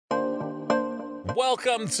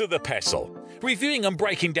Welcome to The Pestle, reviewing and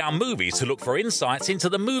breaking down movies to look for insights into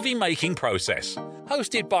the movie-making process.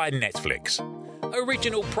 Hosted by Netflix.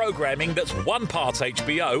 Original programming that's 1 part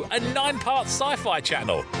HBO and 9 parts Sci-Fi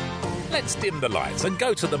Channel. Let's dim the lights and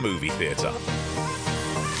go to the movie theatre.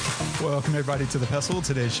 Welcome, everybody, to The Pestle.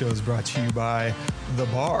 Today's show is brought to you by The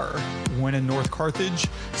Bar. When in North Carthage,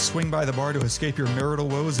 swing by The Bar to escape your marital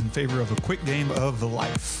woes in favor of a quick game of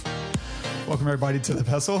life. Welcome, everybody, to The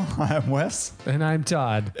Pestle. I'm Wes. And I'm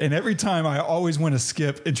Todd. And every time I always want to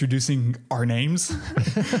skip introducing our names.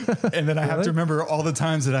 And then I have to remember all the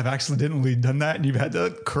times that I've accidentally done that and you've had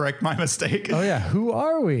to correct my mistake. Oh, yeah. Who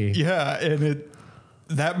are we? Yeah. And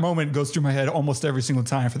that moment goes through my head almost every single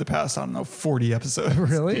time for the past, 40 episodes.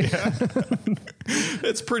 Really? Yeah.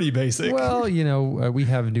 It's pretty basic. Well, we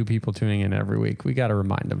have new people tuning in every week. We got to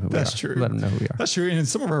remind them who we are. That's true. Let them know who we are. That's true. And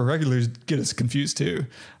some of our regulars get us confused too.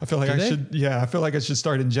 I feel like I feel like I should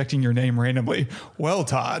start injecting your name randomly. Well,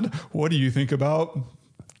 Todd, what do you think about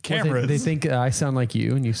cameras? Well, they think I sound like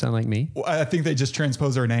you and you sound like me. Well, I think they just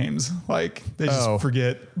transpose our names. Like they just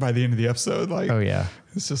forget by the end of the episode. Like, oh yeah.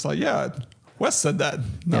 It's just like, yeah, Wes said that.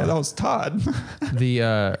 No, that was Todd.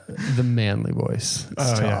 The manly voice.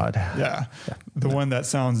 It's Todd. Yeah. The one that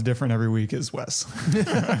sounds different every week is Wes. That's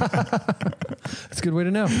a good way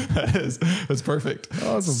to know. That's perfect.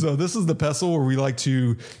 Awesome. So this is The Pestle, where we like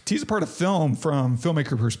to tease apart a film from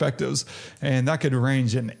filmmaker perspectives. And that could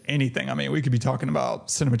range in anything. I mean, we could be talking about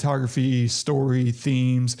cinematography, story,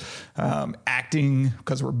 themes, acting,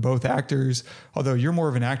 because we're both actors. Although you're more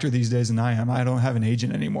of an actor these days than I am. I don't have an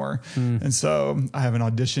agent anymore. And so I haven't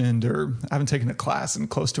auditioned or I haven't taken a class in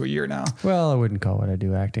close to a year now. Well, I wouldn't call what I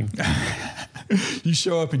do acting. You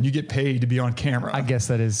show up and you get paid to be on camera. I guess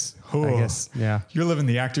that is. Oh, I guess, yeah. You're living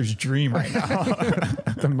the actor's dream right now.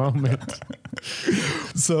 At the moment.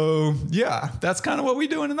 So, yeah, that's kind of what we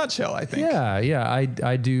do in a nutshell, I think. Yeah.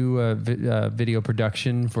 I do video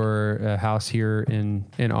production for a house here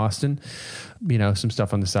in Austin. Some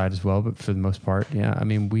stuff on the side as well, but for the most part, yeah. I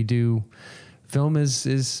mean, we do... Film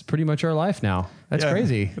is pretty much our life now. That's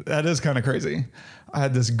crazy. That is kind of crazy. I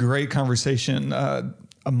had this great conversation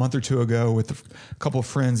a month or two ago with a couple of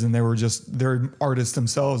friends, and they're artists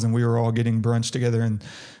themselves, and we were all getting brunch together. And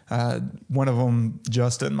one of them,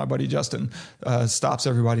 Justin, my buddy Justin, stops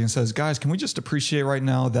everybody and says, "Guys, can we just appreciate right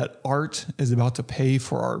now that art is about to pay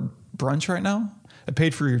for our brunch right now? It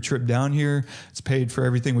paid for your trip down here. It's paid for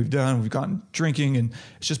everything we've done. We've gone drinking, and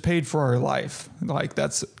it's just paid for our life. Like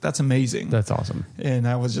that's amazing. That's awesome." And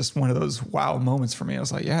that was just one of those wow moments for me. I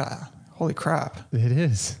was like, yeah, holy crap. It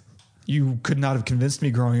is. You could not have convinced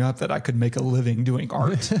me growing up that I could make a living doing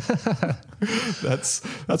art. That's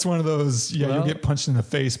one of those, you'll get punched in the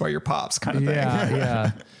face by your pops kind of thing.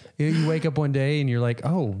 Yeah. You wake up one day and you're like,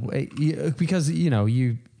 because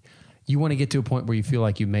you want to get to a point where you feel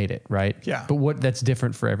like you made it, right? Yeah. But that's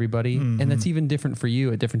different for everybody. Mm-hmm. And that's even different for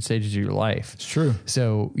you at different stages of your life. It's true.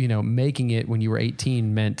 So, making it when you were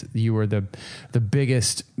 18 meant you were the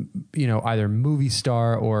biggest, either movie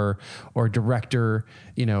star or director,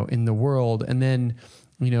 in the world. And then,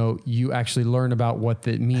 you actually learn about what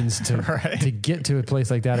it means to, to get to a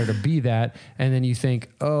place like that or to be that. And then you think,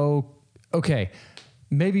 oh, okay,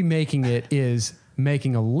 maybe making it is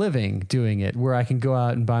making a living doing it, where I can go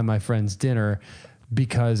out and buy my friends dinner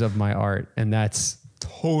because of my art. And that's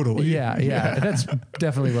totally, yeah. That's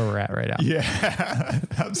definitely where we're at right now. Yeah,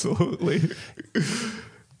 absolutely.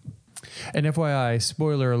 And FYI,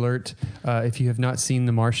 spoiler alert, if you have not seen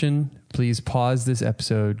The Martian, please pause this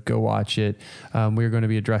episode, go watch it. We're going to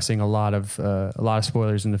be addressing a lot of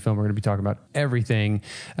spoilers in the film. We're going to be talking about everything.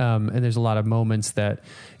 And there's a lot of moments that,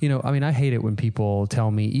 I hate it when people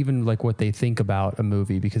tell me even like what they think about a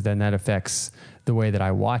movie, because then that affects the way that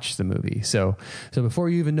I watch the movie. So before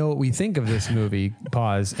you even know what we think of this movie,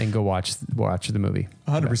 pause and go watch the movie.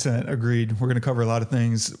 100% agreed. We're going to cover a lot of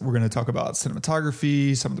things. We're going to talk about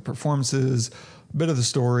cinematography, some of the performances, a bit of the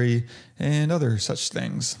story, and other such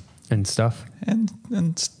things. And stuff. And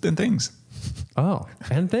things. Oh,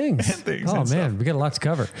 and things. And things. Oh, and man, stuff. we got a lot to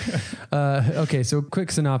cover. Okay, so quick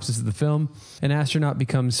synopsis of the film. An astronaut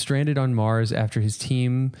becomes stranded on Mars after his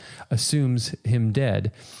team assumes him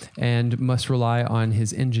dead and must rely on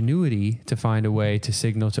his ingenuity to find a way to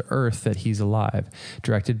signal to Earth that he's alive.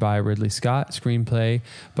 Directed by Ridley Scott, screenplay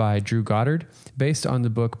by Drew Goddard, based on the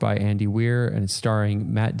book by Andy Weir, and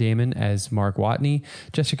starring Matt Damon as Mark Watney,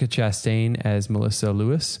 Jessica Chastain as Melissa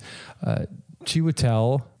Lewis,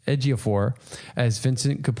 Chiwetel Ejiofor as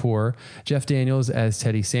Vincent Kapoor, Jeff Daniels as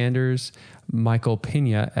Teddy Sanders, Michael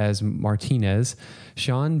Pena as Martinez,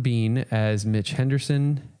 Sean Bean as Mitch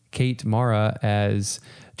Henderson, Kate Mara as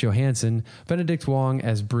Johansson, Benedict Wong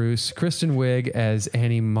as Bruce, Kristen Wiig as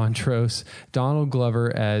Annie Montrose, Donald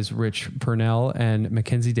Glover as Rich Purnell, and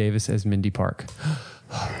Mackenzie Davis as Mindy Park.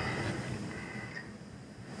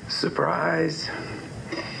 Surprise.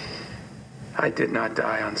 I did not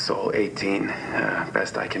die on Sol 18.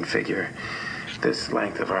 Best I can figure. This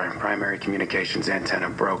length of our primary communications antenna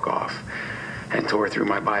broke off and tore through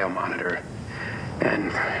my biomonitor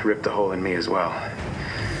and ripped a hole in me as well.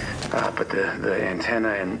 But the antenna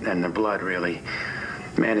and the blood really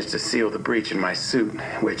managed to seal the breach in my suit,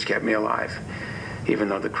 which kept me alive, even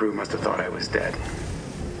though the crew must have thought I was dead.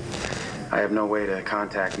 I have no way to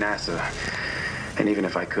contact NASA, and even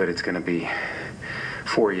if I could, it's going to be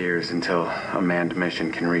 4 years until a manned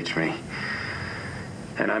mission can reach me.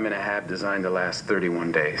 And I'm in a hab designed to last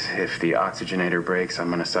 31 days. If the oxygenator breaks, I'm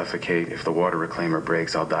going to suffocate. If the water reclaimer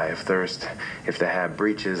breaks, I'll die of thirst. If the hab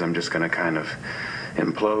breaches, I'm just going to kind of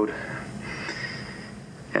implode.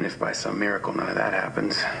 And if by some miracle none of that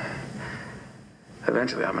happens,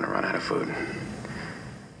 eventually I'm going to run out of food.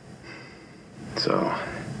 So,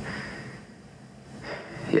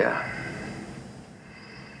 yeah.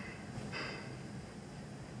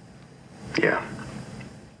 Yeah.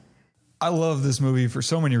 I love this movie for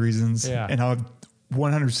so many reasons. Yeah. And I'm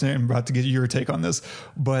 100% about to get your take on this,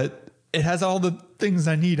 but it has all the things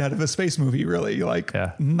I need out of a space movie, really. Like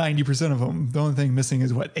 90% of them. The only thing missing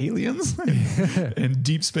is what? Aliens and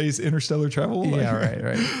deep space interstellar travel. Yeah,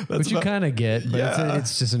 right. Which you kind of get, but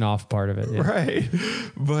it's just an off part of it. Yeah. Right.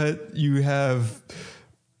 But you have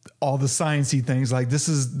all the sciencey things. Like, this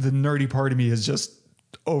is the nerdy part of me is just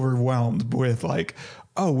overwhelmed with like,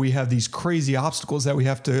 oh, we have these crazy obstacles that we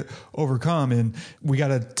have to overcome, and we got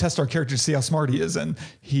to test our character to see how smart he is. And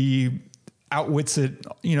he outwits it,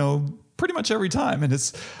 pretty much every time.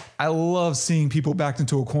 And I love seeing people backed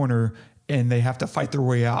into a corner and they have to fight their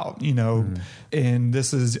way out, and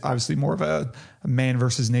this is obviously more of a man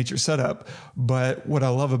versus nature setup. But what I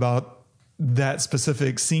love about that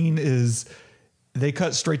specific scene is they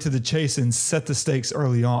cut straight to the chase and set the stakes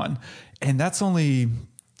early on. And that's only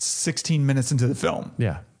 16 minutes into the film.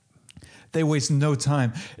 Yeah. They waste no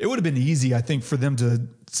time. It would have been easy, I think, for them to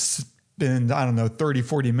spend, 30,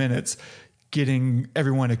 40 minutes getting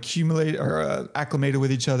everyone acclimated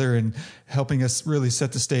with each other and helping us really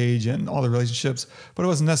set the stage and all the relationships, but it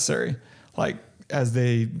wasn't necessary. Like, as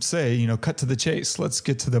they say, cut to the chase. Let's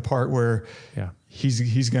get to the part where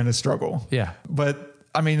he's going to struggle. Yeah. But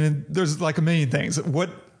I mean, there's like a million things.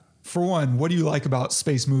 For one, what do you like about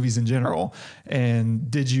space movies in general?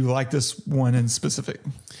 And did you like this one in specific?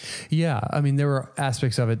 Yeah. I mean, there were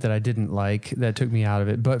aspects of it that I didn't like that took me out of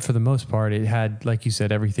it. But for the most part, it had, like you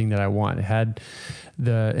said, everything that I want. It had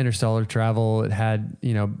the interstellar travel. It had,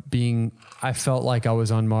 I felt like I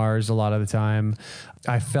was on Mars a lot of the time.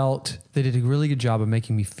 I felt they did a really good job of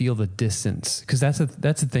making me feel the distance. Because that's a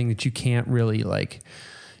thing that you can't really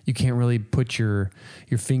you can't really put your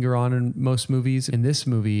finger on in most movies. In this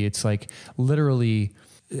movie, it's like literally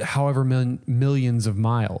however millions of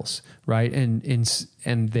miles, right? And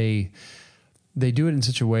they do it in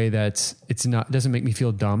such a way that doesn't make me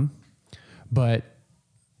feel dumb, but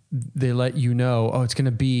they let you know, it's going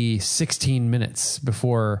to be 16 minutes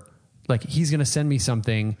before, like, he's going to send me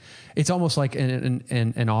something. It's almost like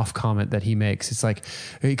an off comment that he makes. It's like,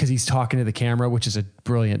 because he's talking to the camera, which is a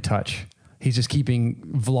brilliant touch. He's just keeping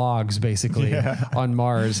vlogs basically on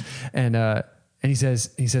Mars. And he says,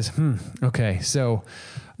 okay, so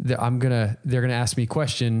they're going to ask me a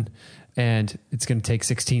question and it's going to take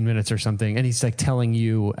 16 minutes or something. And he's like telling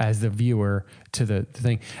you as the viewer to the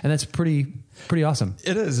thing. And that's pretty awesome.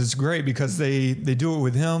 It is. It's great because they do it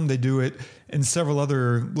with him. They do it in several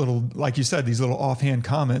other little, like you said, these little offhand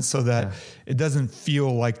comments so that it doesn't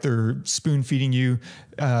feel like they're spoon feeding you.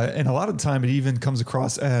 And a lot of the time it even comes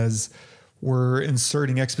across as, we're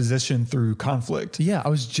inserting exposition through conflict. Yeah, I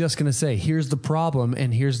was just going to say, here's the problem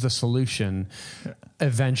and here's the solution.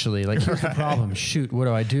 Eventually, like, here's the problem. Shoot, what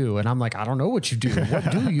do I do? And I'm like, I don't know what you do. What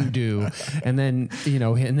do you do? And then,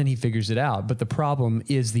 and then he figures it out. But the problem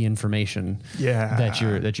is the information that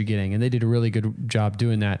you're getting. And they did a really good job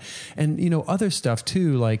doing that. And, other stuff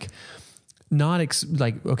too, like, when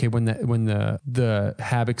the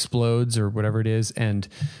hab explodes or whatever it is and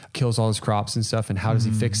kills all his crops and stuff, and how does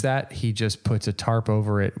he fix that? He just puts a tarp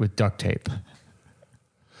over it with duct tape.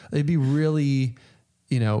 It'd be really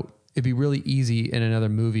easy in another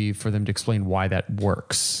movie for them to explain why that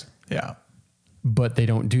works. Yeah. But they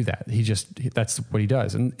don't do that. That's what he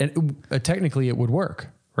does. And technically it would work,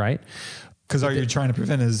 right? Because are you trying to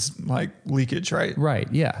prevent his leakage, right? Right.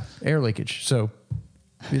 Yeah. Air leakage. So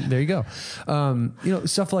there you go.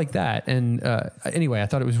 Stuff like that. And anyway, I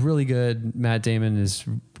thought it was really good. Matt Damon is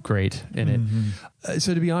great in it.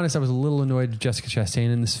 So to be honest, I was a little annoyed with Jessica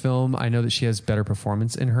Chastain in this film. I know that she has better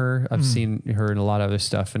performance in her. I've seen her in a lot of other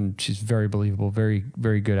stuff, and she's very believable, very,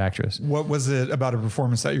 very good actress. What was it about a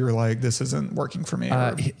performance that you were like, this isn't working for me,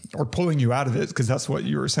 or pulling you out of it? Because that's what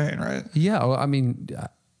you were saying, right? Yeah. Well, I mean,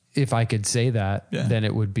 if I could say that, then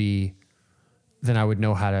it would be, then I would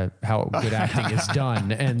know how good acting is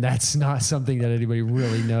done. And that's not something that anybody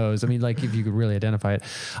really knows. I mean, like if you could really identify it,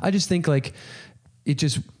 I just think like it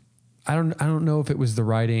just, I don't know if it was the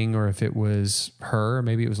writing or if it was her, or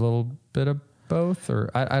maybe it was a little bit of both, or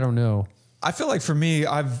I don't know. I feel like for me,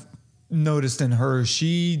 I've noticed in her,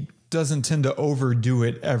 she doesn't tend to overdo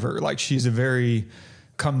it ever. Like she's a very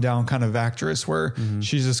come down kind of actress where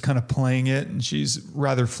she's just kind of playing it, and she's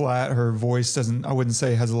rather flat. Her voice doesn't, I wouldn't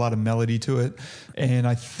say has a lot of melody to it. And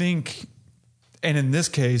I think, and in this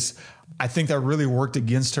case, I think that really worked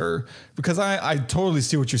against her, because I totally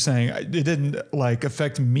see what you're saying. It didn't like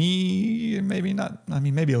affect me, maybe not. I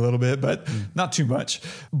mean, maybe a little bit, but not too much.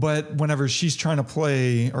 But whenever she's trying to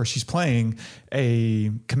play, or she's playing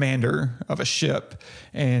a commander of a ship,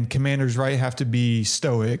 and commanders, right, have to be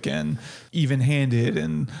stoic and even handed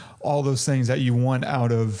and all those things that you want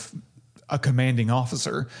out of a commanding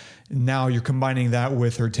officer. Now you're combining that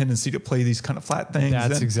with her tendency to play these kind of flat things.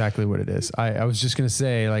 That's exactly what it is. I was just going to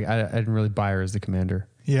say, like, I didn't really buy her as the commander.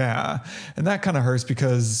 Yeah. And that kind of hurts,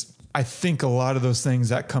 because I think a lot of those things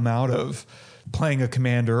that come out of playing a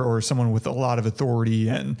commander or someone with a lot of authority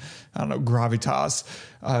and, I don't know, gravitas,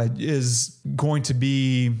 is going to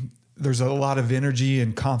be, there's a lot of energy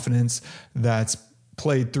and confidence that's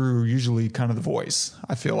played through usually kind of the voice.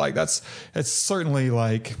 I feel like it's certainly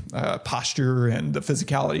like posture and the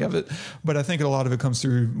physicality of it, but I think a lot of it comes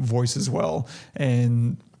through voice as well.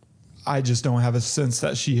 And I just don't have a sense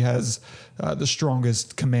that she has the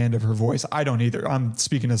strongest command of her voice. I don't either. I'm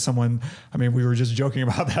speaking as someone, I mean, we were just joking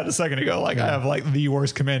about that a second ago. Like I have like the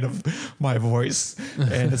worst command of my voice,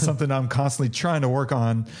 and it's something I'm constantly trying to work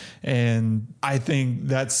on. And I think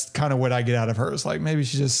that's kind of what I get out of her. It's like, maybe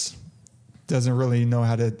she just doesn't really know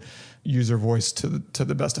how to use her voice to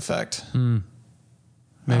the best effect.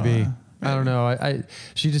 Maybe. I don't know.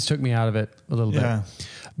 She just took me out of it a little bit.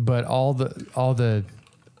 But all the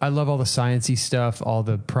I love all the sciencey stuff, all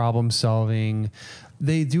the problem solving.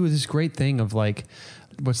 They do this great thing of like,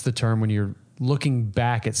 what's the term when you're looking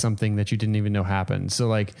back at something that you didn't even know happened? So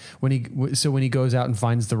like when he goes out and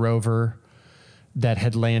finds the rover that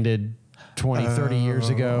had landed 20, 30 years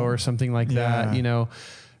ago or something like that, you know,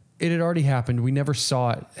 it had already happened. We never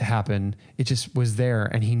saw it happen. It just was there,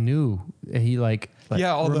 and he knew. And he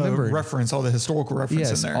all remembered. The reference, all the historical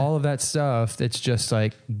reference in there. All of that stuff that's just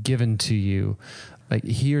like given to you. Like,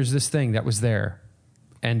 here's this thing that was there.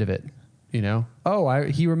 End of it. You know?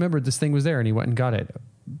 He remembered this thing was there, and he went and got it.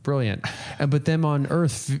 Brilliant. But them on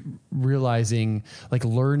Earth realizing, like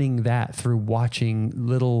learning that through watching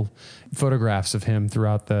little photographs of him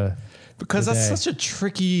throughout because that's such a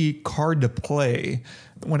tricky card to play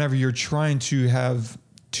whenever you're trying to have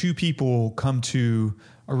two people come to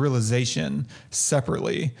a realization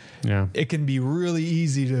separately. Yeah. It can be really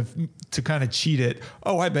easy to kind of cheat it.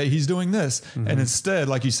 Oh, I bet he's doing this. And instead,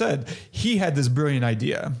 like you said, he had this brilliant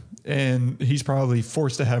idea, and he's probably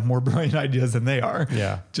forced to have more brilliant ideas than they are.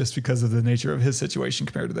 Yeah. Just because of the nature of his situation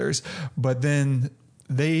compared to theirs. But then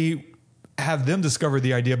they have them discover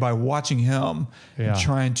the idea by watching him and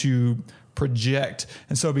trying to project.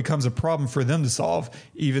 And so it becomes a problem for them to solve,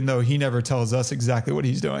 even though he never tells us exactly what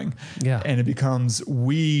he's doing. Yeah. And it becomes,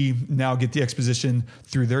 we now get the exposition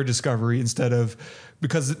through their discovery instead of,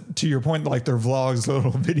 because to your point, like their vlogs,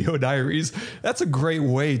 little video diaries, that's a great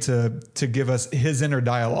way to give us his inner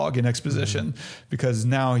dialogue and exposition, because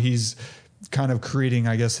now he's kind of creating,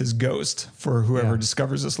 I guess, his ghost for whoever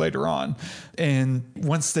discovers this later on. And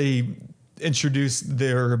once they introduce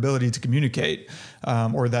their ability to communicate,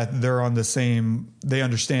 or that they're on the same, they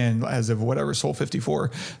understand as of whatever Soul 54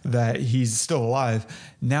 that he's still alive.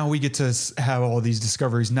 Now we get to have all these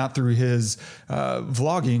discoveries, not through his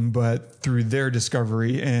vlogging, but through their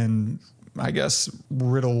discovery and, I guess,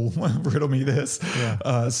 riddle me this,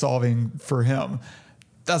 solving for him.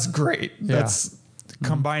 That's great. That's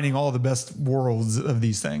combining all the best worlds of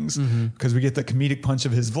these things, because we get the comedic punch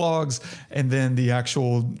of his vlogs and then the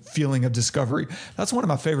actual feeling of discovery. That's one of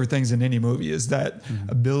my favorite things in any movie, is that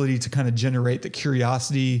ability to kind of generate the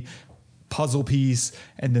curiosity puzzle piece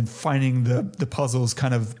and then finding the puzzles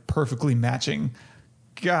kind of perfectly matching.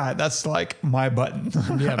 God, that's like my button.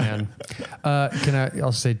 Yeah, man.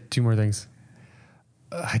 I'll say two more things.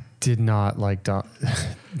 I did not like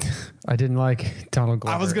I didn't like Donald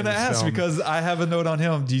Glover. I was going to ask because I have a note on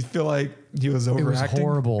him. Do you feel like he was overacting? It was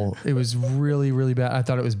horrible. It was really, really bad. I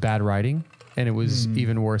thought it was bad writing, and it was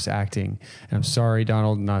even worse acting. And I'm sorry,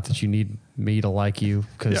 Donald, not that you need me to like you,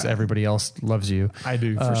 because everybody else loves you. I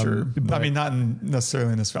do, for sure. I mean, not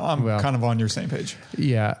necessarily in this film. I'm kind of on your same page.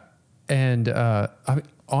 Yeah. And,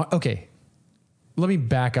 okay, let me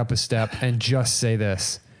back up a step and just say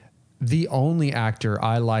this. The only actor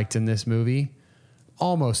I liked in this movie,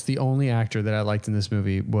 almost the only actor that I liked in this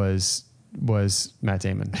movie was Matt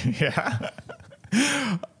Damon. Yeah.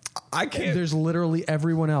 I can't. There's literally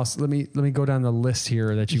everyone else. Let me go down the list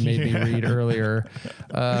here that you made me read earlier.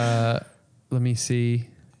 Let me see.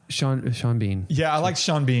 Sean Bean. Yeah, I like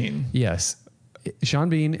Sean Bean. Yes. Sean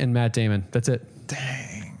Bean and Matt Damon. That's it.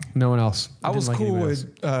 Dang. No one else. I was cool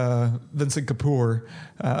with Vincent Kapoor.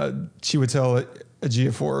 Chiwetel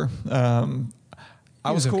Ejiofor.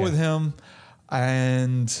 I was cool with him.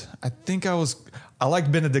 And I think I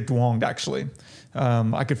liked Benedict Wong, actually.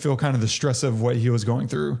 I could feel kind of the stress of what he was going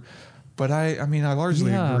through. But I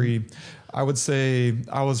largely agree. I would say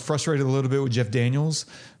I was frustrated a little bit with Jeff Daniels.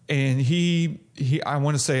 And I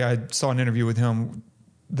want to say I saw an interview with him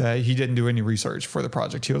that he didn't do any research for the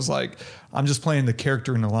project. He was like, I'm just playing the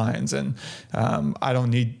character in the lines. And I don't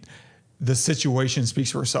need, the situation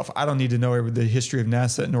speaks for itself. I don't need to know the history of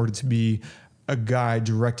NASA in order to be a guy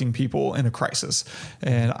directing people in a crisis.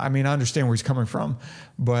 And I mean, I understand where he's coming from,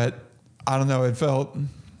 but I don't know. It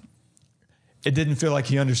didn't feel like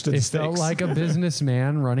he understood the stakes. It felt like a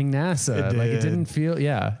businessman running NASA. It didn't feel,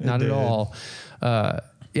 not at all. Not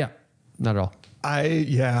at all.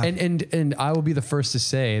 And I will be the first to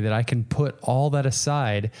say that I can put all that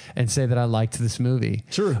aside and say that I liked this movie.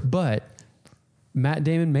 Sure. But Matt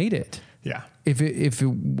Damon made it. Yeah. If it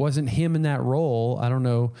wasn't him in that role, I don't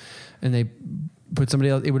know, and they put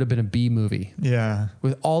somebody else, it would have been a B movie. Yeah.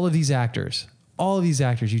 With all of these actors,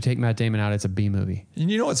 you take Matt Damon out, it's a B movie.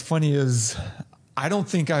 And you know what's funny is I don't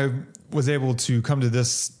think I was able to come to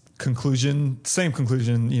this same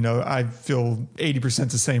conclusion. You know, I feel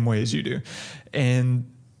 80% the same way as you do.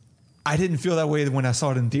 And I didn't feel that way when I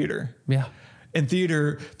saw it in theater. Yeah. In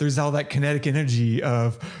theater, there's all that kinetic energy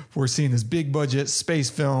of we're seeing this big budget space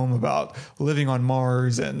film about living on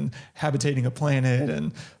Mars and habitating a planet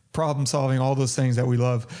and problem solving, all those things that we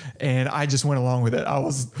love. And I just went along with it.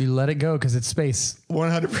 You let it go because it's space.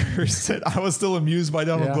 100%. I was still amused by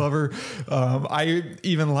Donald Glover. I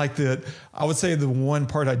even liked I would say the one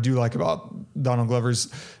part I do like about Donald Glover's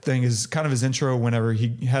thing is kind of his intro whenever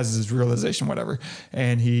he has his realization, whatever,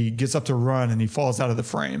 and he gets up to run and he falls out of the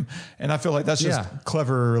frame. And I feel like that's just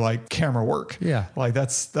clever, like camera work. Yeah. Like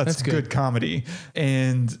that's good comedy.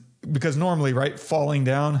 And because normally, right, falling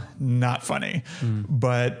down, not funny,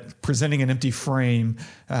 but presenting an empty frame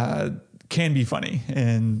can be funny.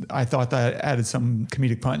 And I thought that added some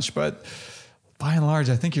comedic punch. But by and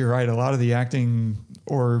large, I think you're right. A lot of the acting,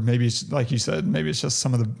 or maybe it's like you said, maybe it's just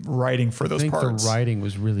some of the writing for those parts. I think the writing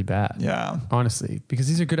was really bad. Yeah. Honestly, because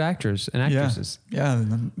these are good actors and actresses. Yeah.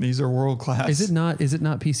 These are world class. Is it not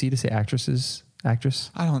PC to say actress? I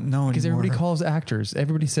don't know anymore. Because everybody calls actors.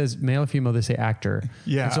 Everybody says male or female, they say actor.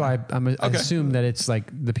 Yeah. And so I assume that it's like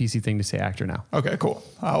the PC thing to say actor now. Okay, cool.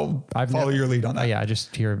 I'll follow your lead on that. Yeah, I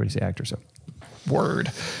just hear everybody say actor. So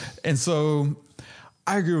word. And so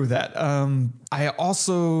I agree with that. I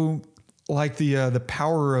also like the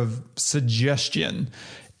power of suggestion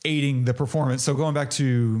aiding the performance. So going back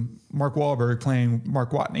to Mark Wahlberg playing Mark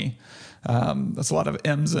Watney, that's a lot of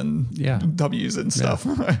M's and W's and stuff.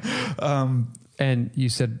 Yeah. And you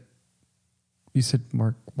said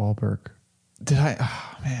Mark Wahlberg. Did I?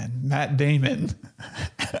 Oh man, Matt Damon.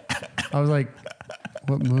 I was like,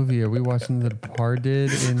 what movie are we watching? The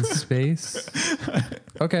Departed in space?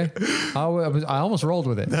 Okay, I almost rolled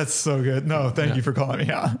with it. That's so good. No, thank you for calling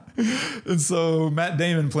me out. And so Matt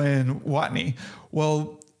Damon playing Watney.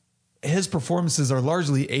 Well, his performances are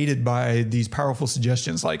largely aided by these powerful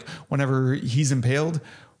suggestions. Like whenever he's impaled,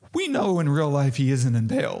 we know in real life he isn't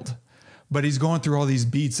impaled, but he's going through all these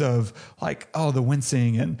beats of like, the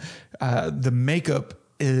wincing and the makeup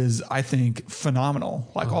is, I think,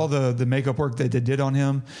 phenomenal. Like all the makeup work that they did on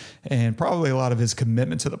him, and probably a lot of his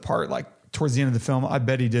commitment to the part. Like towards the end of the film, I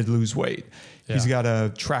bet he did lose weight. Yeah. He's got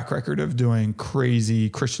a track record of doing crazy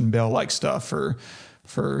Christian Bale-like stuff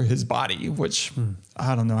for his body, which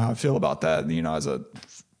I don't know how I feel about that. You know, as a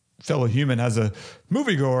fellow human, as a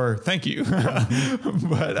moviegoer, thank you.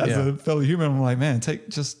 But as a fellow human, I'm like, man, take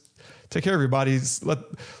care of your bodies.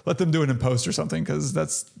 Let them do it in post or something, because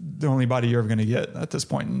that's the only body you're ever going to get at this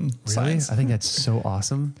point in science. I think that's so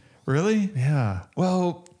awesome. Really? Yeah.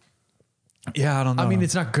 Well, Yeah, I don't know. I mean,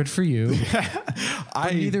 it's not good for you.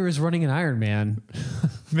 But neither is running an Ironman.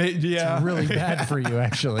 Yeah. It's really bad for you,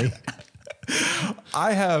 actually.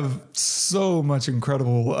 I have so much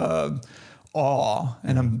incredible awe,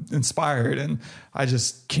 and I'm inspired, and I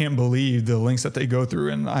just can't believe the lengths that they go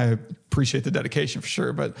through, and I appreciate the dedication for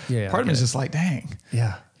sure. But part of me is just like, dang,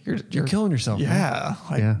 yeah, you're killing yourself. Yeah,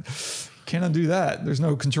 man. Can't undo that. There's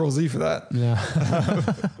no Control Z for that. Yeah.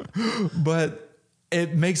 But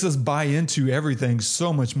it makes us buy into everything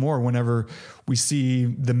so much more whenever we see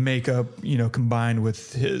the makeup, combined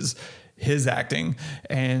with his acting.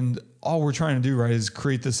 And all we're trying to do, right, is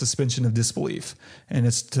create the suspension of disbelief. And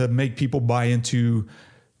it's to make people buy into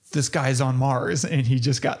this guy's on Mars and he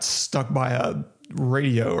just got stuck by a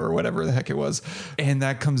radio or whatever the heck it was. And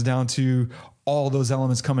that comes down to all those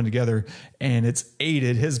elements coming together, and it's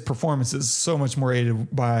aided. His performance is so much more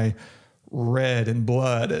aided by red and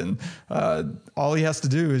blood, and all he has to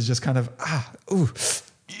do is just kind of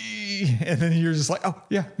and then you're just like, oh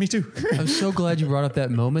yeah, me too. I'm so glad you brought up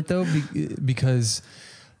that moment though, because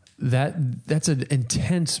that's an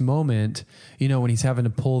intense moment, when he's having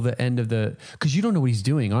to pull the end of because you don't know what he's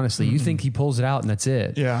doing, honestly. You think he pulls it out and that's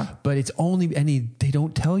it. Yeah. But it's only, they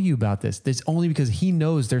don't tell you about this. It's only because he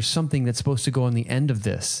knows there's something that's supposed to go on the end of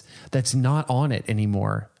this that's not on it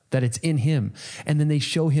anymore, that it's in him. And then they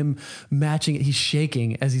show him matching it. He's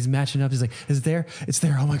shaking as he's matching up. He's like, is it there? It's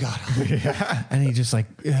there. Oh my God. Yeah. And he just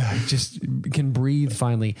just can breathe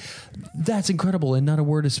finally. That's incredible. And not a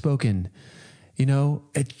word is spoken.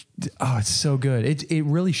 It's so good. It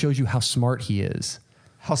really shows you how smart he is.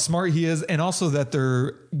 How smart he is, and also that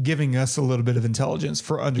they're giving us a little bit of intelligence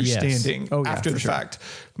for understanding after the fact.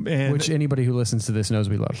 And which anybody who listens to this knows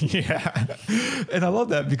we love. Yeah. And I love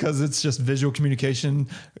that because it's just visual communication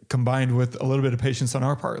combined with a little bit of patience on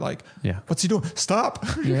our part. Like, what's he doing? Stop.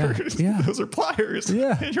 Yeah. Those are pliers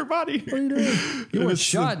in your body. What are you doing? You were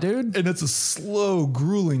shot, dude. And it's a slow,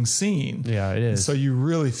 grueling scene. Yeah, it is. And so you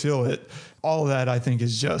really feel it. All of that, I think,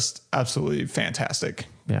 is just absolutely fantastic.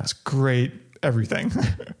 Yeah. It's great. Everything.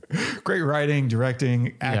 Great writing,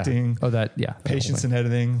 directing, acting. Patience in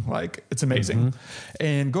editing. Like, it's amazing. Mm-hmm.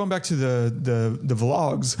 And going back to the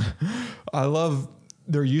vlogs, I love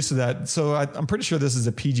their use of that. So I'm pretty sure this is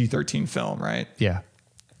a PG-13 film, right? Yeah.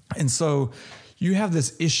 And so you have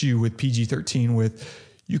this issue with PG-13 with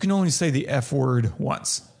you can only say the F word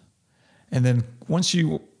once. And then once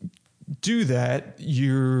you do that,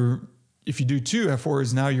 if you do 2 F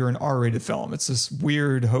words, now you're an R-rated film. It's this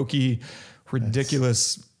weird, hokey,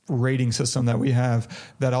 ridiculous rating system that we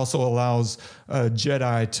have that also allows a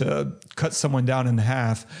Jedi to cut someone down in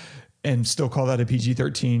half and still call that a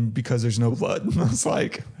PG-13 because there's no blood. It's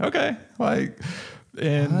like, okay,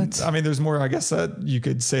 and I mean, there's more, I guess, that you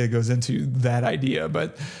could say it goes into that idea,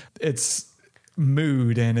 but it's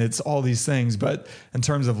mood and it's all these things. But in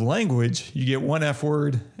terms of language, you get 1 F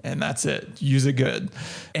word and that's it. Use it good.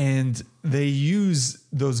 And they use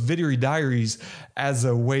those video diaries as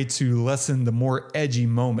a way to lessen the more edgy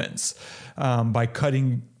moments by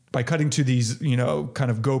cutting to these,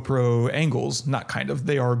 kind of GoPro angles, not kind of,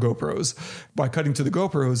 they are GoPros. By cutting to the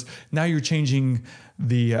GoPros, now you're changing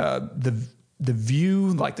the view,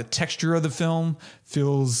 like the texture of the film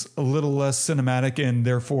feels a little less cinematic and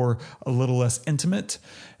therefore a little less intimate.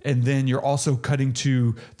 And then you're also cutting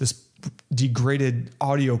to this degraded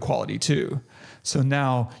audio quality too. So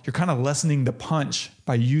now you're kind of lessening the punch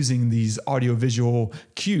by using these audio-visual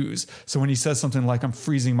cues. So when he says something like, I'm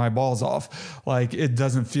freezing my balls off, like it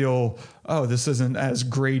doesn't feel, this isn't as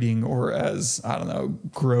grating or as, I don't know,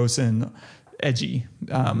 gross and edgy,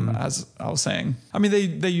 as I was saying. I mean,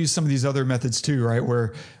 they use some of these other methods too, right?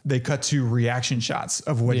 Where they cut to reaction shots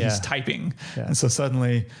of what he's typing. Yeah. And so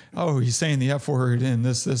suddenly, he's saying the F word and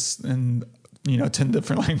this, and 10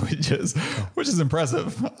 different languages, which is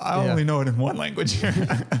impressive. I only know it in one language.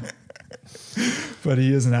 But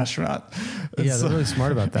he is an astronaut. Yeah, they're really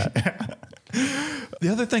smart about that. The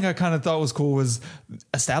other thing I kind of thought was cool was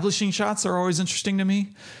establishing shots are always interesting to me.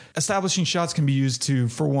 Establishing shots can be used to,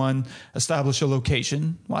 for one, establish a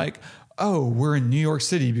location, like, we're in New York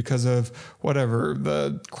City because of whatever,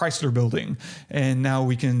 the Chrysler building. And now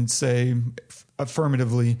we can say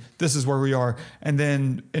affirmatively, this is where we are. And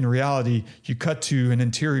then in reality, you cut to an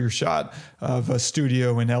interior shot of a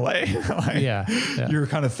studio in LA. You're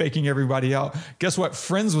kind of faking everybody out. Guess what?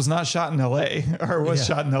 Friends was not shot in LA, or was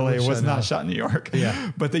shot in LA, was not shot in New York.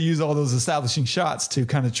 Yeah. But they use all those establishing shots to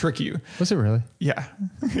kind of trick you. Was it really? Yeah.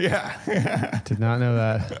 Yeah. Did not know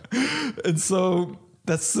that. And so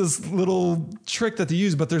that's this little trick that they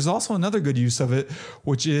use, but there's also another good use of it,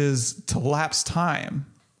 which is to lapse time.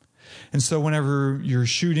 And so whenever you're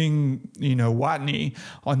shooting, Watney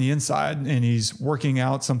on the inside and he's working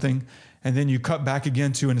out something, and then you cut back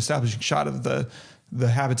again to an establishing shot of the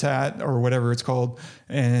habitat or whatever it's called,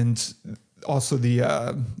 and also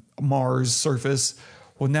the Mars surface.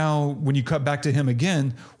 Well, now when you cut back to him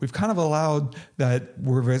again, we've kind of allowed that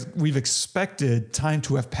we've expected time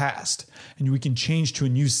to have passed, and we can change to a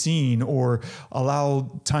new scene or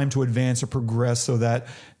allow time to advance or progress so that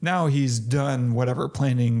now he's done whatever,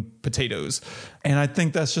 planting potatoes. And I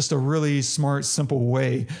think that's just a really smart, simple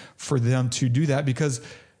way for them to do that, because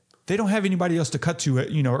they don't have anybody else to cut to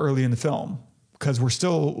it, early in the film, because we're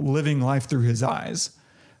still living life through his eyes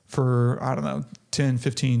for, I don't know, 10,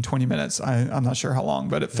 15, 20 minutes. I'm not sure how long,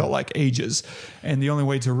 but it felt like ages. And the only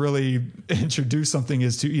way to really introduce something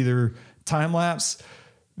is to either time lapse,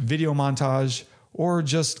 video montage, or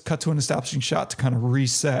just cut to an establishing shot to kind of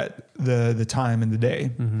reset the time and the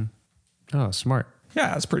day. Mm-hmm. Oh, smart. Yeah,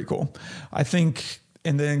 that's pretty cool. I think,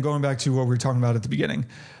 and then going back to what we were talking about at the beginning,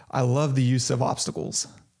 I love the use of obstacles.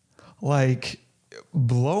 Like,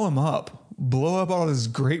 blow up all his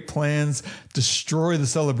great plans, destroy the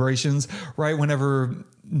celebrations, right? Whenever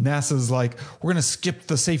NASA's like, we're going to skip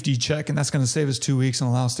the safety check and that's going to save us 2 weeks and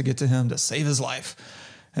allow us to get to him to save his life.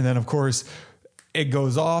 And then of course it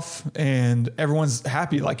goes off and everyone's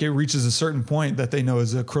happy. Like, it reaches a certain point that they know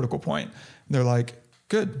is a critical point. And they're like,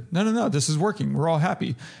 good. No, this is working. We're all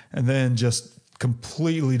happy. And then just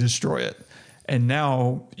completely destroy it. And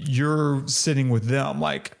now you're sitting with them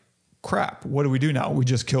like, crap, what do we do now? We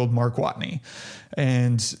just killed Mark Watney.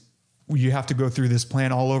 And you have to go through this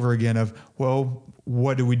plan all over again of, well,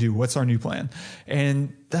 what do we do? What's our new plan?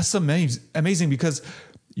 And that's amazing because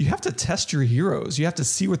you have to test your heroes. You have to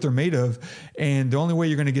see what they're made of. And the only way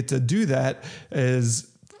you're going to get to do that is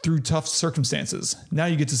through tough circumstances. Now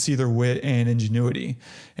you get to see their wit and ingenuity.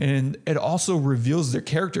 And it also reveals their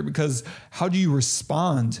character, because how do you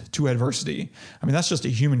respond to adversity? I mean, that's just a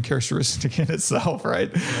human characteristic in itself, right?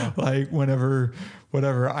 Yeah. Like whatever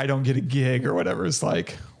I don't get a gig or whatever, it's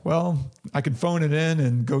like, well, I can phone it in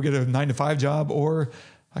and go get a 9-to-5 job, or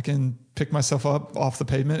I can pick myself up off the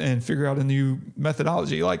pavement and figure out a new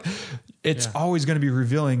methodology. Like, it's always going to be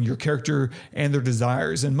revealing your character and their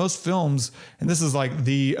desires. In most films, and this is like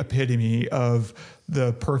the epitome of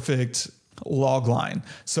the perfect log line.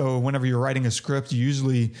 So whenever you're writing a script, you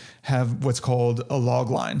usually have what's called a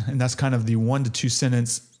log line. And that's kind of the 1 to 2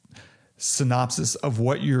 sentence synopsis of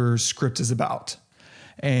what your script is about.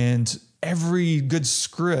 And every good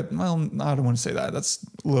script, well, I don't want to say that. That's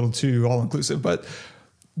a little too all-inclusive, but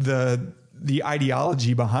the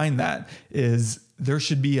ideology behind that is there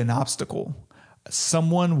should be an obstacle.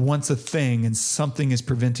 Someone wants a thing and something is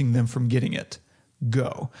preventing them from getting it.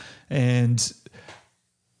 Go. And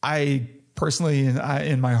I personally,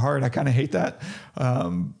 in my heart, I kind of hate that.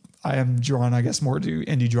 I am drawn, I guess, more to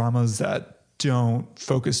indie dramas that don't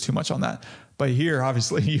focus too much on that. But here,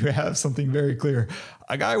 obviously, you have something very clear.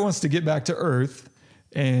 A guy wants to get back to Earth,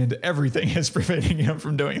 and everything is preventing him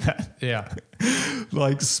from doing that. Yeah.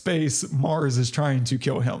 Like space, Mars is trying to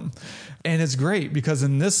kill him. And it's great because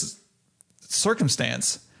in this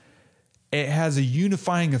circumstance, it has a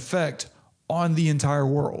unifying effect on the entire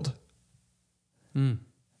world. Mm.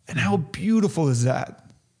 And how beautiful is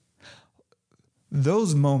that?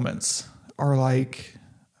 Those moments are like,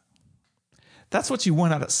 that's what you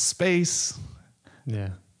want out of space. Yeah.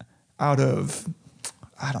 Out of,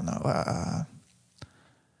 I don't know,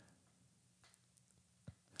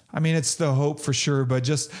 I mean, it's the hope for sure, but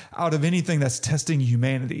just out of anything that's testing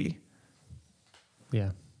humanity.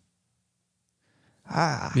 Yeah.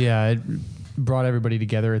 Yeah, it brought everybody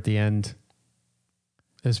together at the end.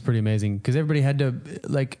 It was pretty amazing because everybody had to,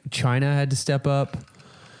 like, China had to step up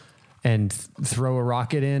and throw a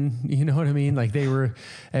rocket in. You know what I mean? Like,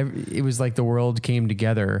 it was like the world came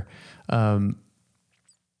together. And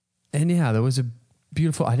yeah, there was a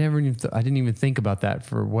beautiful, I didn't even think about that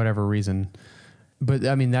for whatever reason. But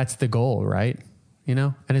I mean, that's the goal, right? You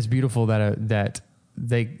know, and it's beautiful that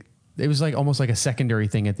it was like almost like a secondary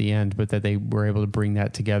thing at the end, but that they were able to bring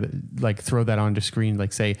that together, like throw that onto screen,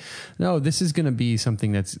 like say, no, this is going to be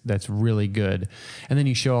something that's really good. And then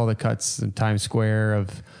you show all the cuts in Times Square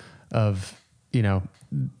of, you know,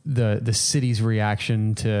 the city's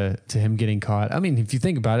reaction to him getting caught. I mean, if you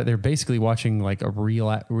think about it, they're basically watching like a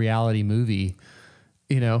reality movie.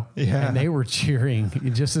 You know, and they were cheering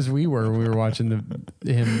just as we were watching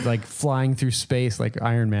him like flying through space like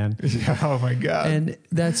Iron Man. Yeah, oh my God. And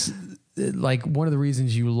that's like one of the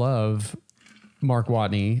reasons you love Mark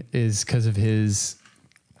Watney is because of his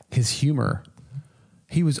humor.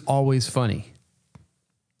 He was always funny.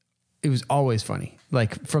 it was always funny.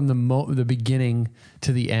 Like from the beginning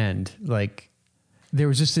to the end, like there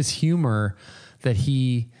was just this humor that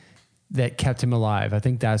kept him alive. I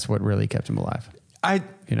think that's what really kept him alive.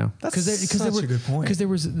 That's such a good point. Because there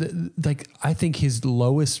was I think his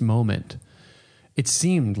lowest moment, it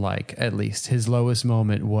seemed like at least his lowest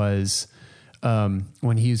moment was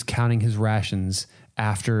when he was counting his rations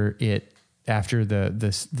after the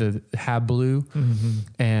hab blew,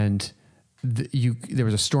 and there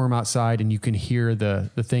was a storm outside, and you can hear the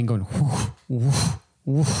thing going whoosh, whoosh,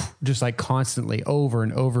 whoosh, just like constantly over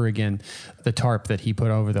and over again. The tarp that he put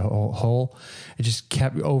over the whole hole, it just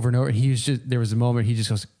kept over and over. And there was a moment he just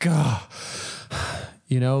goes, "Gah."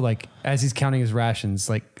 Like as he's counting his rations,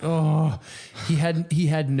 like, oh, he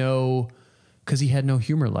had no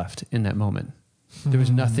humor left in that moment. There was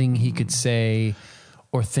nothing he could say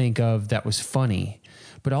or think of that was funny.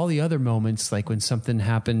 But all the other moments, like when something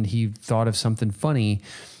happened, he thought of something funny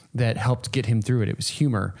that helped get him through it. It was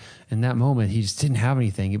humor. In that moment, he just didn't have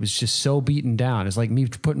anything. It was just so beaten down. It's like me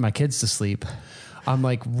putting my kids to sleep. I'm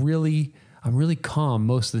really calm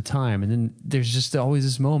most of the time. And then there's just always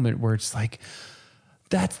this moment where it's like,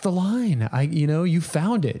 that's the line. You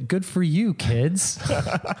found it. Good for you, kids.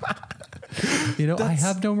 I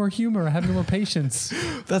have no more humor. I have no more patience.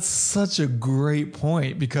 That's such a great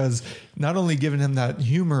point, because not only giving him that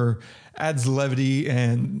humor adds levity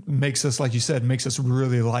and makes us, like you said, makes us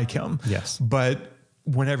really like him. Yes. But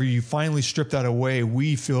whenever you finally strip that away,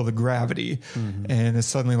 we feel the gravity, and it's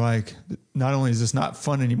suddenly like, not only is this not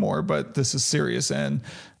fun anymore, but this is serious and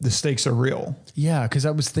the stakes are real. Yeah. Cause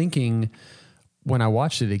I was thinking when I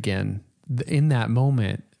watched it again, in that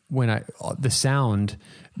moment, when the sound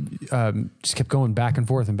just kept going back and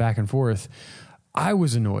forth and back and forth, I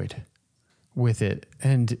was annoyed with it.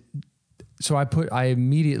 And so I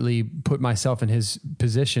immediately put myself in his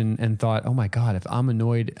position and thought, oh my God, if I'm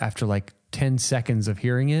annoyed after like 10 seconds of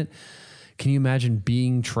hearing it, can you imagine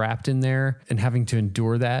being trapped in there and having to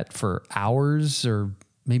endure that for hours or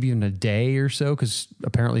maybe even a day or so? Because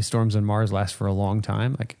apparently storms on Mars last for a long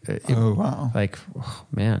time. Wow. Like, oh,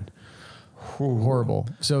 man. Horrible.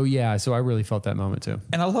 So I really felt that moment too.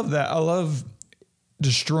 And I love that. I love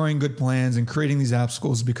destroying good plans and creating these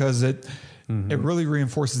obstacles, because it really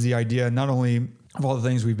reinforces the idea, not only of all the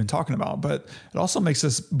things we've been talking about, but it also makes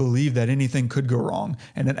us believe that anything could go wrong.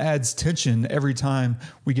 And it adds tension every time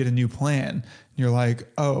we get a new plan. You're like,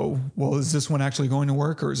 oh, well, is this one actually going to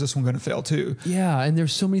work, or is this one going to fail too? Yeah. And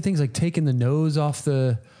there's so many things, like taking the nose off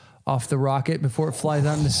the rocket before it flies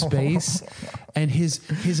out into space, and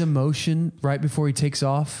his emotion right before he takes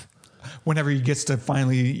off. Whenever he gets to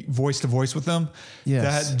finally voice to voice with them,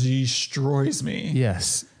 that destroys me.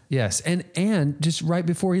 Yes. And just right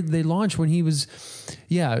before they launched, when he was,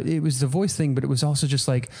 it was the voice thing, but it was also just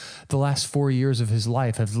like the last 4 years of his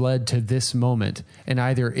life have led to this moment, and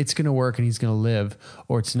either it's going to work and he's going to live,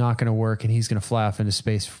 or it's not going to work and he's going to fly off into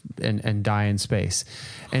space and die in space.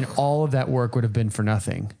 And all of that work would have been for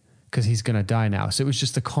nothing, because he's going to die now. So it was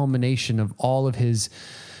just the culmination of all of his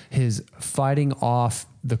fighting off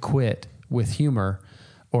the quit with humor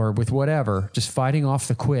or with whatever, just fighting off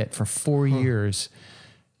the quit for 4 years,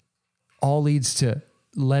 all leads to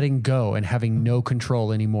letting go and having no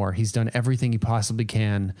control anymore. He's done everything he possibly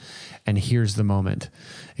can, and here's the moment.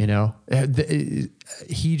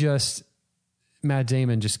 Matt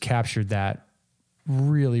Damon just captured that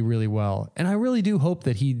really, really well. And I really do hope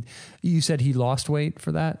that you said he lost weight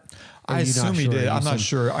for that? I assume he did. I'm not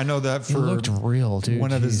sure. I know that for it looked real, dude.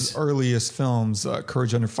 One of his earliest films,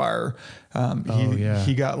 Courage Under Fire,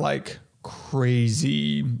 he got like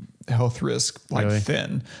crazy health risk, like really?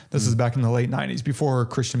 thin. This is back in the late 90s, before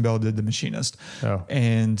Christian Bale did The Machinist. Oh.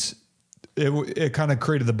 And it kind of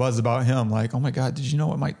created the buzz about him, like, oh my God, did you know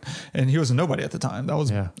what might? And he was a nobody at the time. That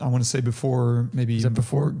was, I want to say before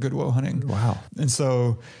Good Will Hunting. Wow. And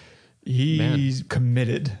so he's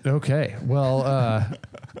committed. Okay. Well,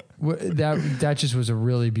 that just was a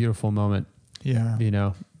really beautiful moment.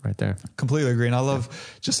 Yeah. Right there. Completely agree. And I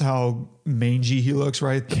love just how mangy he looks,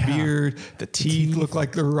 right? The beard, the teeth look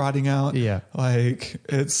like they're rotting out. Yeah. Like,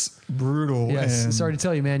 it's brutal. Yes. And sorry to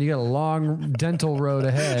tell you, man, you got a long dental road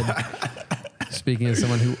ahead. Speaking of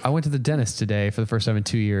someone I went to the dentist today for the first time in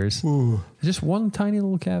 2 years. Ooh. Just one tiny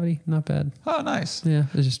little cavity. Not bad. Oh, nice. Yeah.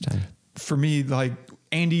 It's just tiny. For me, like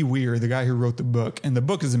Andy Weir, the guy who wrote the book, and the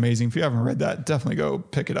book is amazing. If you haven't read that, definitely go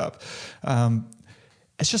pick it up.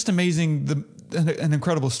 It's just amazing, an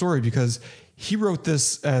incredible story, because he wrote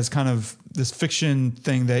this as kind of this fiction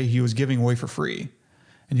thing that he was giving away for free.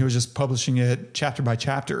 And he was just publishing it chapter by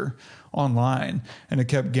chapter online, and it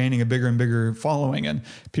kept gaining a bigger and bigger following. And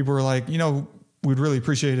people were like, we'd really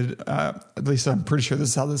appreciate it. At least I'm pretty sure this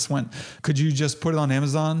is how this went. Could you just put it on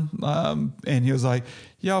Amazon? And he was like,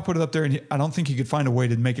 yeah, I'll put it up there. And I don't think he could find a way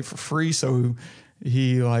to make it for free. So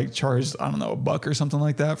he like charged, I don't know, $1 or something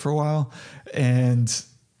like that for a while. And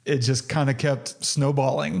it just kind of kept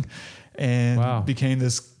snowballing and became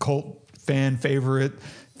this cult fan favorite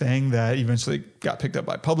thing that eventually got picked up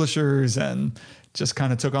by publishers and just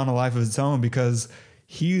kind of took on a life of its own because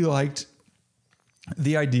he liked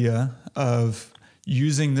the idea of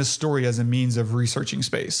using this story as a means of researching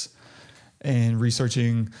space and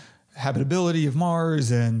researching habitability of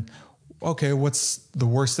Mars and, okay, what's the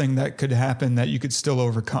worst thing that could happen that you could still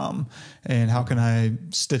overcome? And how can I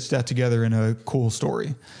stitch that together in a cool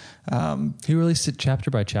story? He released it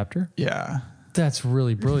chapter by chapter? Yeah. That's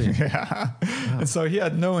really brilliant. Yeah. Wow. And so he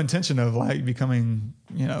had no intention of like becoming,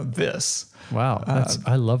 this. Wow.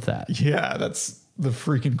 I love that. Yeah. That's the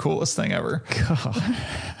freaking coolest thing ever. God.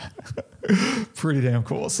 Pretty damn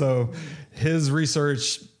cool. So his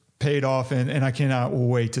research paid off and I cannot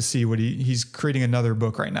wait to see what he's creating another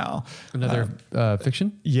book right now. Another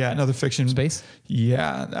fiction? Yeah. Another fiction. Space?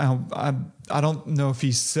 Yeah. I don't know if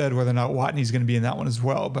he said whether or not Watney's going to be in that one as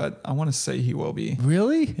well, but I want to say he will be.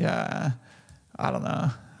 Really? Yeah. I don't know.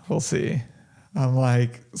 We'll see. I'm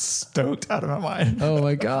like stoked out of my mind. Oh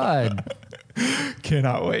my God.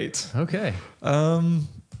 Cannot wait. Okay.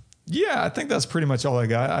 Yeah, I think that's pretty much all I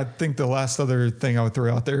got. I think the last other thing I would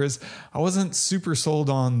throw out there is I wasn't super sold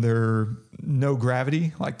on their no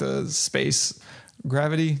gravity, like the space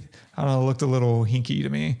gravity. I don't know, it looked a little hinky to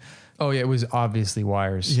me. Oh yeah, it was obviously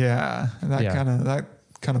wires. Yeah, and that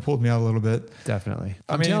kind of pulled me out a little bit. Definitely.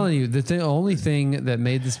 I'm telling you, the only thing that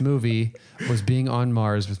made this movie was being on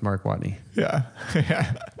Mars with Mark Watney. Yeah.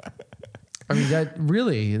 Yeah. I mean, that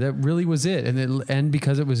really was it. And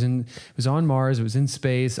because it was on Mars, it was in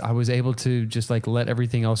space. I was able to just like let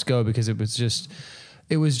everything else go because it was just,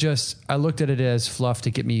 I looked at it as fluff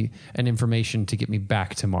to get me and information to get me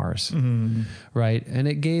back to Mars. Mm-hmm. Right. And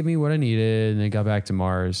it gave me what I needed and it got back to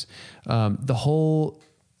Mars. The whole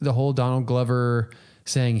Donald Glover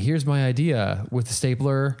saying, here's my idea with the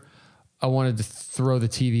stapler. I wanted to throw the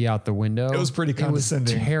TV out the window. It was pretty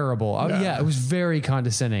condescending. It was terrible. Yeah, it was very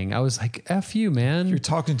condescending. I was like, F you, man. You're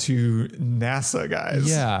talking to NASA guys.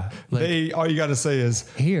 Yeah. Like, all you got to say is,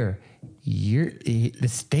 here, the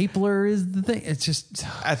stapler is the thing. It's just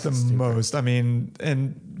at the most. I mean,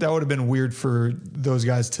 and that would have been weird for those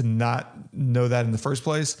guys to not know that in the first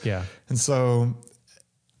place. Yeah. And so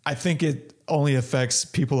I think it only affects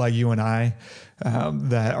people like you and I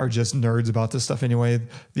that are just nerds about this stuff anyway.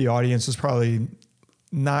 The audience was probably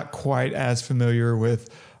not quite as familiar with,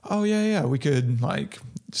 oh yeah, we could like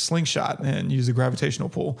slingshot and use a gravitational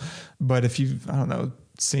pull. But if you've, I don't know,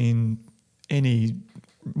 seen any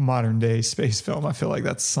modern day space film, I feel like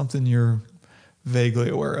that's something you're vaguely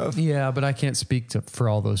aware of. Yeah, but I can't speak for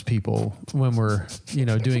all those people when we're,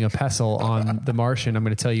 doing a pestle on The Martian. I'm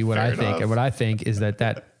going to tell you what I think. And what I think is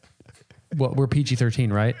that well, we're PG-13,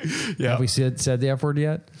 right? Yeah. Have we said the F word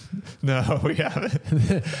yet? No, we haven't.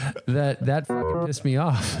 that fucking pissed me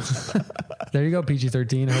off. There you go,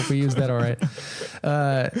 PG-13. I hope we use that all right.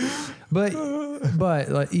 But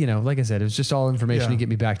like I said, it was just all information to get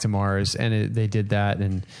me back to Mars, and they did that,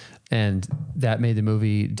 and that made the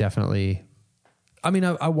movie definitely. I mean,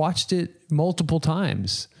 I watched it multiple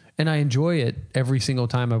times. And I enjoy it every single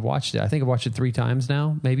time I've watched it. I think I've watched it 3 times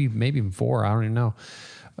now, maybe even 4. I don't even know.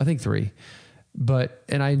 I think 3,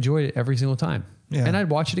 and I enjoyed it every single time. Yeah. And I'd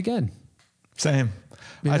watch it again. Same.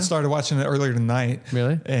 I started watching it earlier tonight.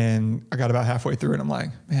 Really? And I got about halfway through and I'm like,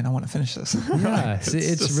 man, I want to finish this. Yeah. it's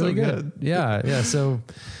really so good. Yeah. Yeah. So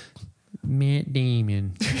Matt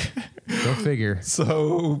Damon, go figure.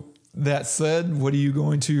 So that said, what are you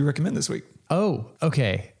going to recommend this week? Oh,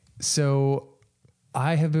 okay. So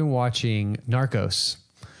I have been watching Narcos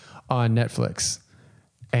on Netflix.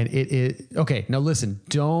 And it is okay. Now listen,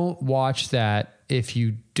 don't watch that if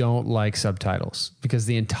you don't like subtitles because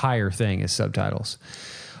the entire thing is subtitles,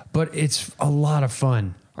 but it's a lot of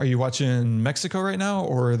fun. Are you watching Mexico right now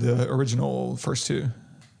or the original first 2?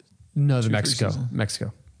 No, the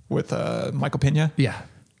Mexico with Michael Pena. Yeah.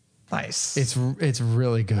 Nice. It's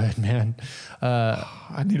really good, man.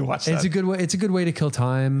 I need to watch that. It's a good way to kill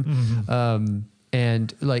time. Mm-hmm.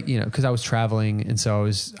 And like, cause I was traveling and so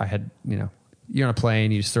I had, you're on a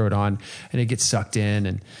plane, you just throw it on and it gets sucked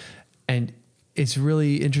in. And it's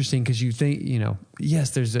really interesting because you think,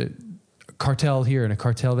 yes, there's a cartel here and a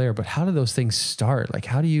cartel there, but how do those things start? Like,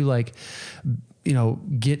 how do you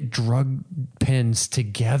get drug pens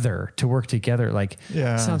together to work together? Like,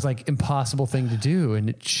 it sounds like impossible thing to do. And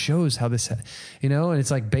it shows how this, and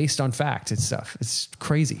it's like based on fact and stuff. It's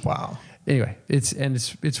crazy. Wow. anyway,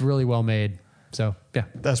 it's really well made. So yeah,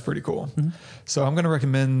 that's pretty cool. So I'm going to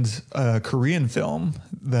recommend a Korean film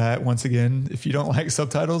that, once again, if you don't like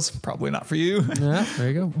subtitles, probably not for you. Yeah, there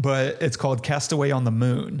you go. But it's called Castaway on the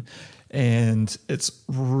Moon. And it's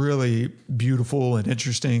really beautiful and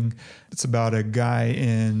interesting. It's about a guy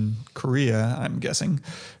in Korea, I'm guessing,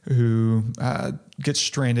 who gets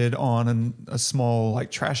stranded on a small like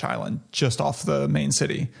trash island just off the main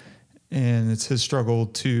city. And it's his struggle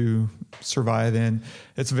to survive. And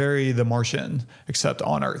it's very The Martian, except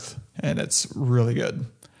on Earth. And it's really good.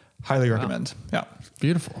 Highly recommend. Yeah.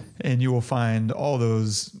 Beautiful. And you will find all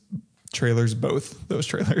those trailers, both those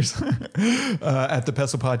trailers, at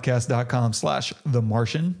thepesselpodcast.com/The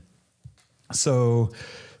Martian. So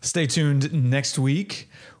stay tuned next week.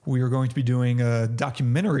 We are going to be doing a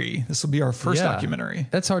documentary. This will be our first documentary.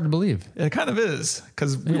 That's hard to believe. It kind of is,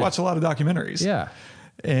 because we watch a lot of documentaries. Yeah.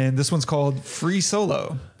 And this one's called Free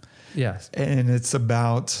Solo. Yes. And it's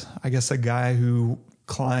about, I guess, a guy who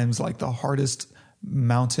climbs like the hardest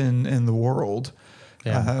mountain in the world,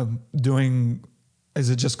 doing,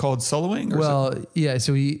 is it just called soloing? Or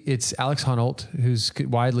so it's Alex Honnold, who's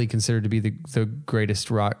widely considered to be the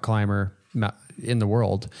greatest rock climber in the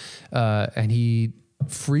world. And he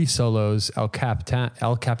free solos El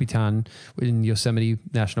Capitan in Yosemite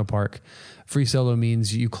National Park. Free solo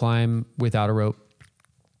means you climb without a rope.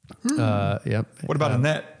 Yep. What about a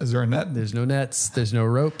net? Is there a net? There's no nets. There's no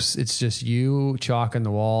ropes. It's just you, chalk on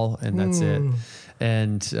the wall, and that's it.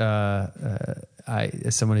 And I,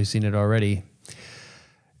 as someone who's seen it already,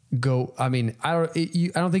 I mean, I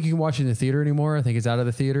don't think you can watch it in the theater anymore. I think it's out of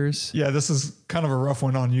the theaters. Yeah, this is kind of a rough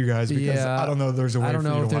one on you guys because I don't know if there's a way for you to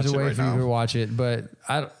watch it. I don't know if there's a way for you to watch it, but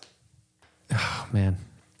oh man,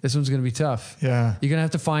 this one's going to be tough. Yeah. You're going to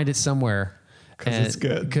have to find it somewhere. Because it's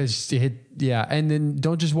good. And then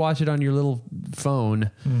don't just watch it on your little phone.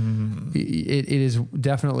 It is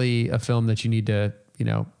definitely a film that you need to,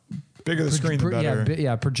 bigger the screen, the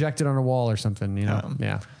better. Project it on a wall or something.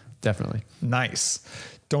 Yeah, definitely. Nice.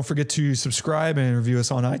 Don't forget to subscribe and review us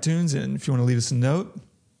on iTunes. And if you want to leave us a note,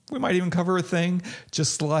 we might even cover a thing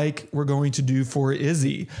just like we're going to do for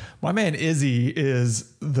Izzy. My man Izzy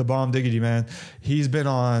is the bomb diggity, man. He's been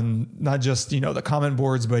on not just, the comment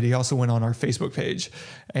boards, but he also went on our Facebook page,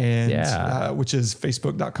 and which is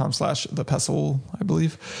facebook.com/thepestle, I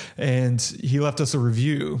believe. And he left us a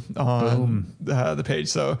review on the page.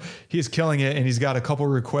 So he's killing it, and he's got a couple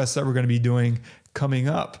of requests that we're going to be doing coming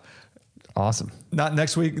up. Awesome. Not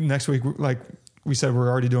next week. Next week, like we said, we're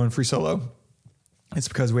already doing Free Solo. It's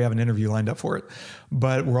because we have an interview lined up for it.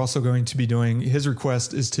 But we're also going to be doing, his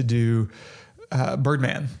request is to do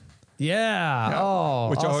Birdman. Yeah. Oh,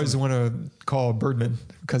 which awesome. I always want to call Birdman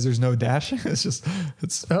because there's no dash.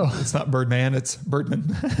 It's not Birdman, it's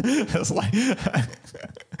Birdman. It's like,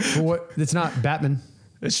 it's not Batman.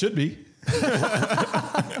 It should be.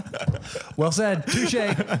 Well said. Touche.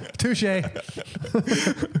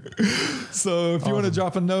 So if you want to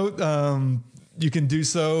drop a note, you can do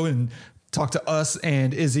so and talk to us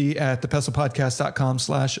and Izzy at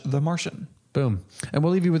thepesselpodcast.com/The Martian. Boom. And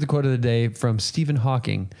we'll leave you with the quote of the day from Stephen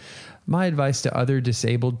Hawking. My advice to other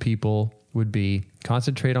disabled people would be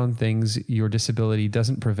concentrate on things your disability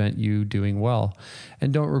doesn't prevent you doing well,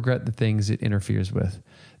 and don't regret the things it interferes with.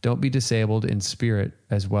 Don't be disabled in spirit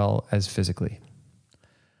as well as physically.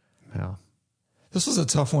 Wow. This was a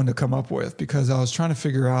tough one to come up with because I was trying to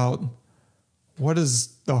figure out what is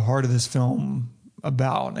the heart of this film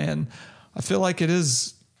about. And I feel like it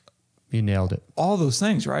is. You nailed it. All those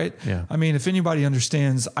things, right? Yeah. I mean, if anybody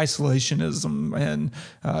understands isolationism and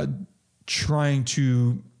trying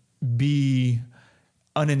to be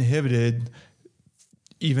uninhibited,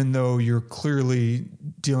 even though you're clearly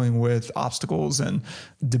dealing with obstacles and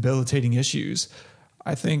debilitating issues,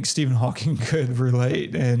 I think Stephen Hawking could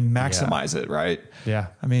relate and maximize it, right? Yeah.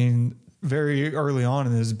 I mean, very early on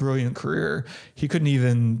in his brilliant career, he couldn't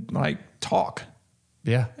even talk.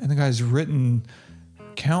 Yeah. And the guy's written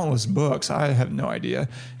countless books. I have no idea.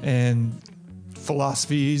 And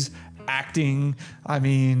philosophies, acting. I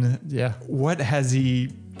mean, what has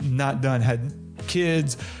he not done? Had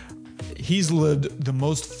kids. He's lived the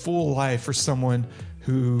most full life for someone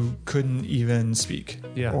who couldn't even speak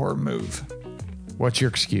or move. What's your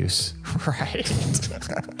excuse? Right.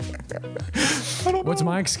 What's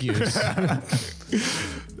my excuse?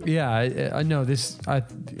 Yeah, I know this. I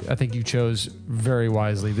think you chose very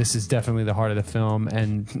wisely. This is definitely the heart of the film,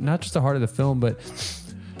 and not just the heart of the film, but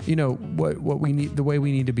what we need, the way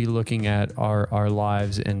we need to be looking at our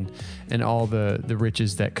lives and all the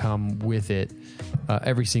riches that come with it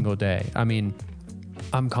every single day. I mean,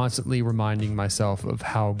 I'm constantly reminding myself of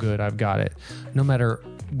how good I've got it, no matter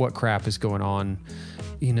what crap is going on,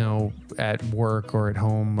 you know, at work or at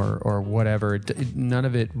home or whatever. None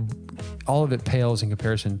of it, all of it pales in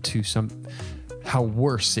comparison to how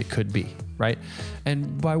worse it could be, right?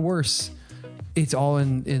 And by worse, it's all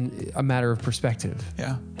in a matter of perspective.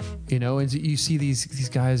 Yeah. You know, and you see these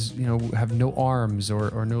guys, you know, have no arms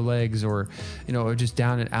or no legs or, you know, are just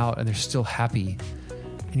down and out, and they're still happy.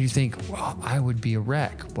 And you think, well, I would be a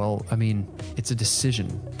wreck. Well, I mean, it's a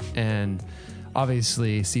decision. And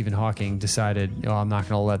obviously Stephen Hawking decided, I'm not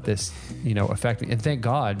going to let this, you know, affect me. And thank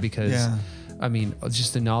God, because I mean,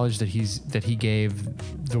 just the knowledge that he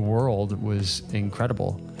gave the world was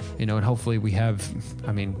incredible, you know, and hopefully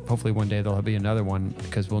hopefully one day there'll be another one,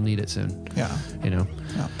 because we'll need it soon. Yeah. You know?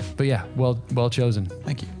 Yeah. But yeah, well chosen.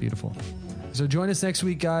 Thank you. Beautiful. So join us next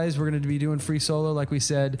week, guys. We're going to be doing Free Solo, like we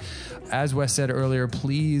said. As Wes said earlier,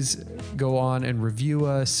 please go on and review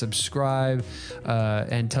us, subscribe,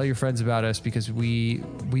 and tell your friends about us, because we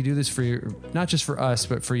do this for not just for us,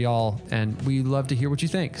 but for y'all, and we love to hear what you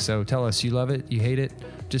think. So tell us, you love it, you hate it,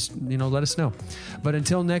 just, you know, let us know. But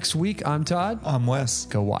until next week, I'm Todd. I'm Wes.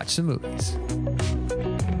 Go watch some movies.